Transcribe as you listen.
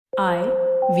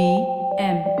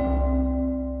IVM.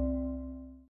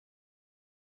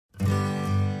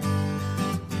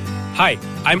 Hi,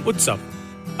 I'm Utsav,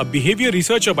 a behavior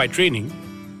researcher by training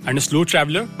and a slow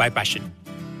traveler by passion.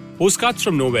 Postcards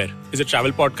from Nowhere is a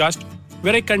travel podcast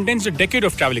where I condense a decade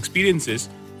of travel experiences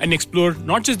and explore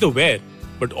not just the where,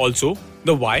 but also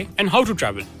the why and how to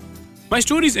travel. My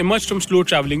stories emerged from slow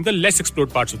traveling the less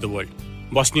explored parts of the world: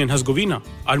 Bosnia and Herzegovina,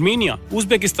 Armenia,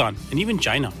 Uzbekistan, and even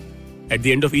China. At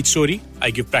the end of each story,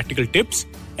 I give practical tips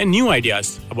and new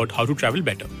ideas about how to travel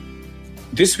better.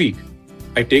 This week,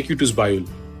 I take you to Zbaiyul,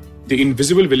 the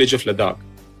invisible village of Ladakh,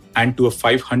 and to a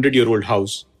 500-year-old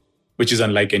house, which is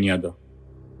unlike any other.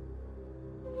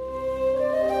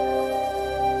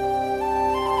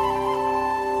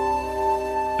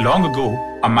 Long ago,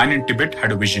 a man in Tibet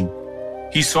had a vision.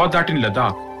 He saw that in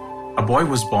Ladakh, a boy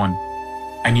was born,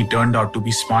 and he turned out to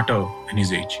be smarter than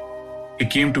his age. He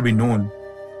came to be known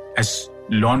as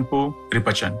Lonpo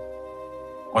Ripachan,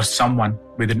 or someone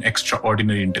with an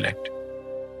extraordinary intellect.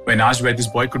 When asked where this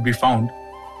boy could be found,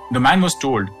 the man was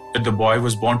told that the boy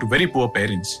was born to very poor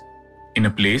parents in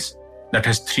a place that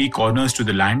has 3 corners to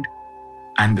the land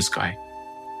and the sky.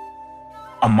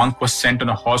 A monk was sent on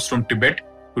a horse from Tibet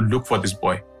to look for this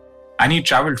boy, and he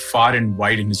traveled far and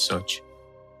wide in his search.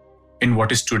 In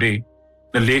what is today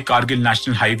the Leh Kargil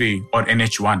National Highway, or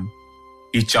NH1,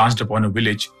 he chanced upon a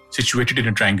village situated in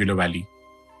a triangular valley.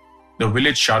 The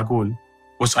village Shargol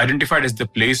was identified as the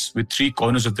place with 3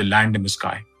 corners of the land and the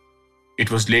sky.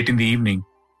 It was late in the evening,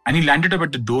 and he landed up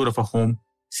at the door of a home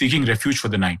seeking refuge for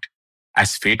the night.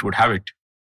 As fate would have it,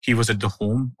 he was at the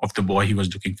home of the boy he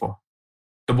was looking for.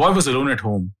 The boy was alone at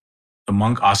home. The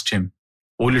monk asked him,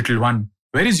 "O little one,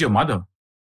 where is your mother?"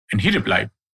 And he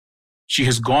replied, "She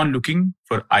has gone looking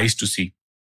for eyes to see."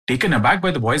 Taken aback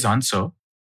by the boy's answer,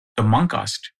 the monk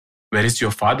asked, "Where is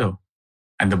your father?"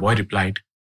 And the boy replied,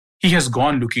 "He has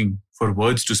gone looking for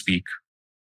words to speak."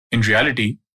 In reality,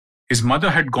 his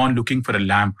mother had gone looking for a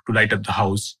lamp to light up the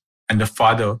house, and the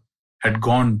father had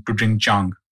gone to drink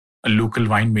chang, a local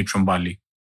wine made from barley.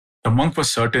 The monk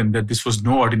was certain that this was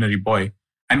no ordinary boy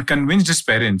and convinced his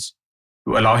parents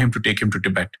to allow him to take him to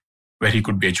Tibet, where he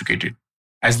could be educated.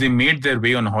 As they made their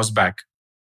way on horseback,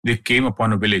 they came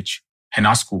upon a village,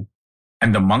 Henasku,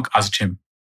 and the monk asked him,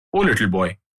 "O little boy,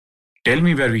 tell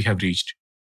me where we have reached."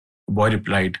 The boy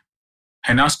replied,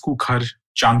 "Henasku khar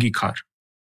changi khar,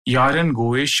 yaran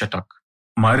goe shatak,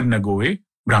 mar na goe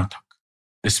brantak."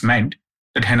 This meant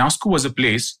that Henasku was a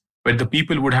place where the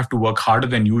people would have to work harder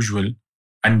than usual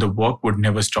and the work would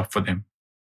never stop for them.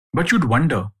 But you'd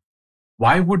wonder,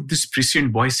 why would this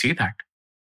prescient boy say that?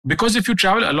 Because if you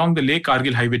travel along the Leh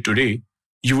Kargil highway today,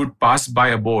 you would pass by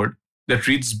a board that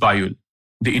reads Zbaiyul,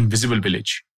 the invisible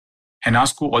village.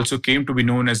 Henasku also came to be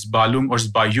known as Balung or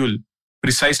Zbaiyul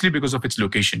precisely because of its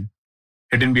location.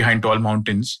 Hidden behind tall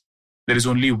mountains, there is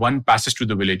only one passage to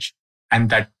the village, and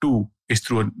that too is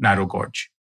through a narrow gorge.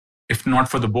 If not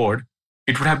for the board,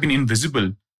 it would have been invisible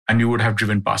and you would have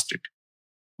driven past it.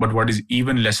 But what is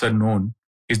even lesser known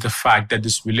is the fact that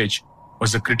this village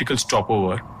was a critical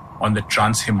stopover on the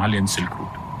Trans-Himalayan Silk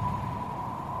Route.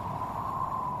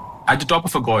 At the top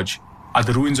of a gorge are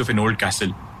the ruins of an old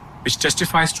castle, which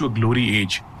testifies to a glory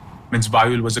age, when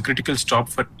Zbaiyul was a critical stop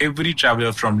for every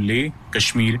traveler from Leh,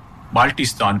 Kashmir,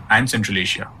 Baltistan, and Central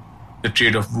Asia. The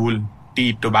trade of wool,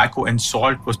 tea, tobacco, and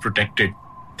salt was protected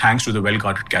thanks to the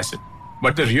well-guarded castle.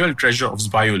 But the real treasure of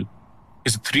Zbaiyul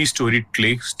is a 3-storied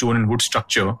clay, stone, and wood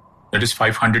structure that is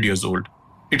 500 years old.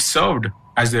 It served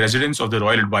as the residence of the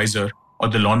royal advisor, or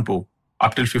the Lonpo,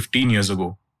 up till 15 years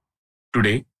ago.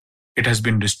 Today, it has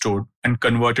been restored and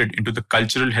converted into the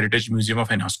Cultural Heritage Museum of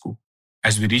Henasku.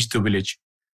 As we reached the village,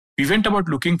 we went about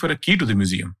looking for a key to the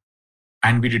museum,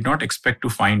 and we did not expect to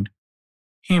find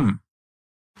him.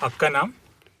 आपका नाम?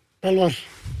 पलवर।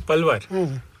 पलवर?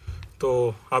 हाँ।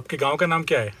 तो आपके गांव का नाम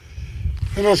क्या है?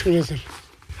 हेनास्कुल है सर।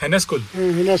 हेनस्कुल?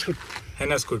 हेनास्कुल।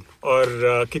 हेनस्कुल। और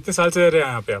कितने साल से रह रहे हैं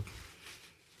यहाँ पे आप?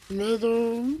 मैं तो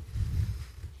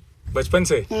बचपन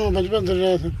से? हाँ, बचपन से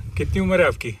रहा सर। कितनी उम्र है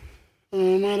आपकी?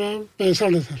 हमारा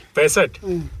 65 है सर। 65?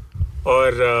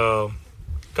 और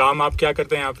काम आप क्या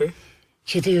करते हैं यहाँ पे?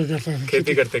 खेती करते हैं।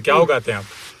 खेती करते हैं। क्या उगाते हैं आप?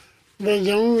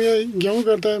 गेहूँ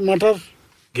करता है, मटर।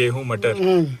 गेहूँ, मटर।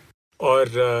 हाँ। और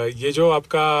ये जो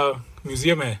आपका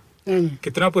म्यूजियम है,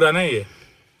 कितना पुराना है ये?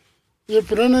 ये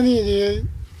पुराना नहीं है, ये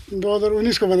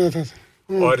 2019 को बना था।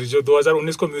 और जो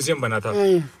 2019 को म्यूजियम बना था,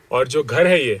 और जो घर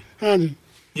है ये, हाँ जी,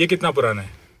 ये कितना पुराना है?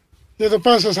 ये तो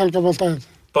 500 साल का बोलता है।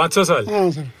 500 साल?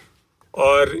 हाँ सर।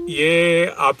 और ये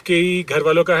आपके ही घर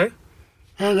वालों का है?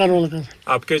 हाँ घर वाला का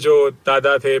सर। आपके जो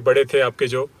दादा थे, बड़े थे आपके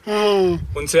जो,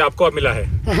 हाँ उनसे आपको अब मिला है?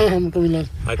 हाँ हमको मिला।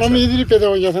 अच्छा। हम इधर ही पैदा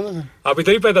हो गया था ना सर। आप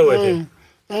इधर ही पैदा हुए थे?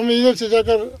 हाँ, हम इधर से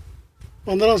जाकर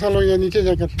 15 साल हो गया नीचे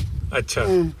जाकर। अच्छा।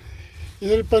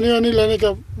 इधर पानी वानी लाने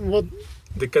का बहुत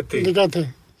दिक्कत थी? दिक्कत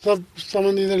है, सब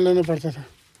सामान इधर लेना पड़ता था।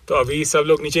 तो अभी सब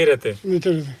लोग नीचे ही रहते?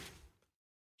 नीचे रहते।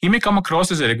 He may come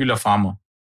across as a regular farmer,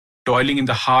 toiling in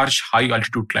the harsh,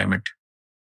 high-altitude climate.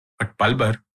 But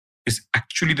Palbar is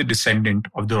actually the descendant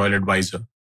of the royal advisor,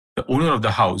 the owner of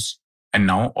the house, and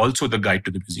now also the guide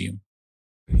to the museum.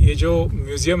 ये जो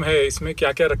museum है, इसमें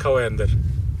क्या क्या रखा हुआ है अंदर?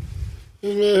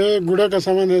 इसमें है घोड़ा का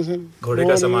सामान है सर। घोड़े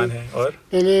का सामान है, और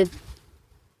पहले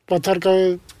पत्थर का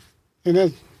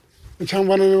छांव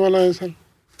बनाने वाला है सर।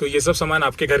 तो ये सब सामान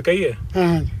आपके घर का ही है?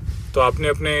 हाँ। तो आपने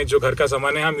अपने जो घर का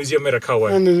सामान है यहाँ म्यूजियम में रखा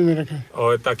हुआ है? म्यूजियम में रखा है,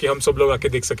 और ताकि हम सब लोग आके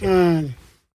देख सकें।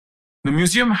 The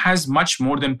museum has much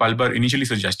more than Palbar initially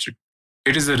suggested.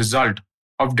 It is the result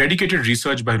of dedicated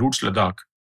research by Roots Ladakh,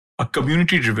 a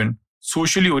community-driven,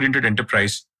 socially oriented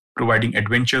enterprise providing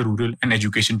adventure, rural, and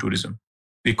education tourism.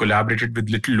 They collaborated with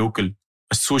Little Local,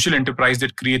 a social enterprise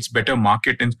that creates better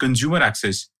market and consumer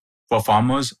access for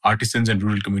farmers, artisans, and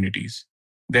rural communities.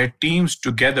 Their teams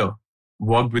together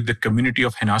worked with the community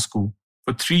of Henasku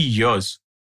for 3 years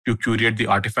to curate the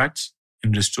artifacts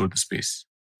and restore the space.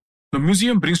 The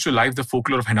museum brings to life the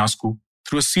folklore of Henasku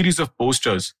through a series of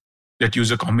posters that use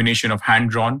a combination of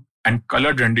hand-drawn and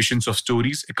colored renditions of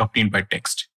stories accompanied by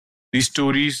text. These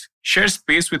stories share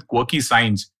space with quirky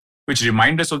signs which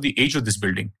remind us of the age of this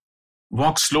building.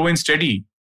 Walk slow and steady,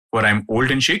 for I'm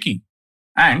old and shaky.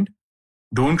 And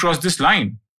don't cross this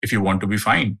line if you want to be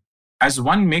fine. As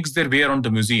one makes their way around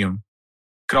the museum,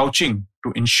 crouching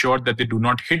to ensure that they do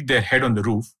not hit their head on the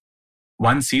roof,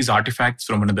 one sees artifacts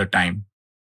from another time,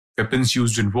 weapons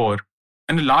used in war,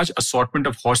 and a large assortment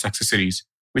of horse accessories,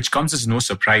 which comes as no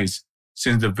surprise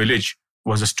since the village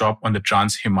was a stop on the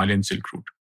Trans-Himalayan Silk Route.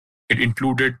 It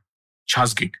included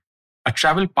chasgig, a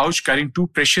travel pouch carrying 2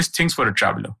 precious things for a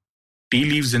traveler, tea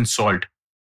leaves and salt,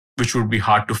 which would be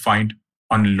hard to find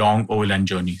on long overland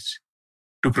journeys.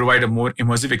 To provide a more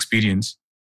immersive experience,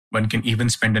 one can even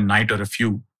spend a night or a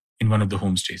few in one of the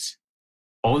homestays.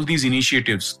 All these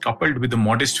initiatives, coupled with the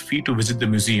modest fee to visit the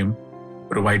museum,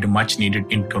 provide a much-needed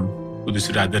income to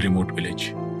this rather remote village.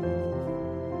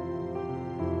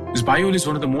 This biole is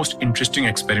one of the most interesting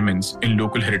experiments in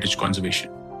local heritage conservation.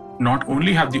 Not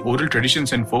only have the oral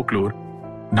traditions and folklore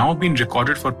now been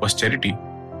recorded for posterity,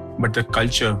 but the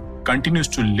culture continues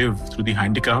to live through the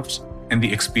handicrafts and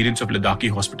the experience of Ladakhi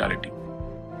hospitality.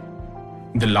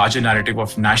 The larger narrative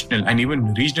of national and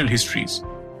even regional histories,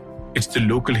 it's the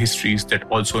local histories that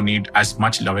also need as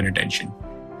much love and attention.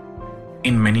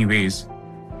 In many ways,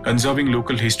 conserving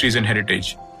local histories and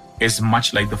heritage is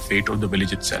much like the fate of the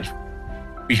village itself.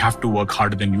 We have to work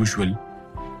harder than usual,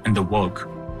 and the work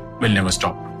will never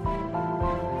stop.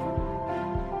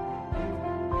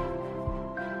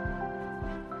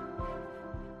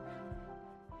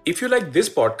 If you like this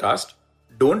podcast,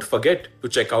 don't forget to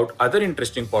check out other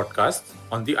interesting podcasts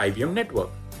on the IVM network.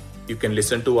 You can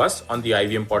listen to us on the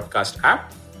IVM Podcast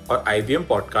app or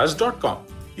ivmpodcast.com.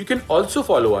 You can also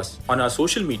follow us on our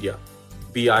social media.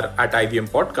 We are at IVM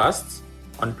Podcasts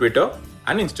on Twitter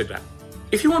and Instagram.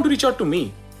 If you want to reach out to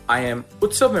me, I am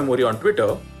Utsav Memory on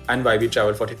Twitter and YV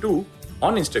Travel 42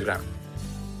 on Instagram.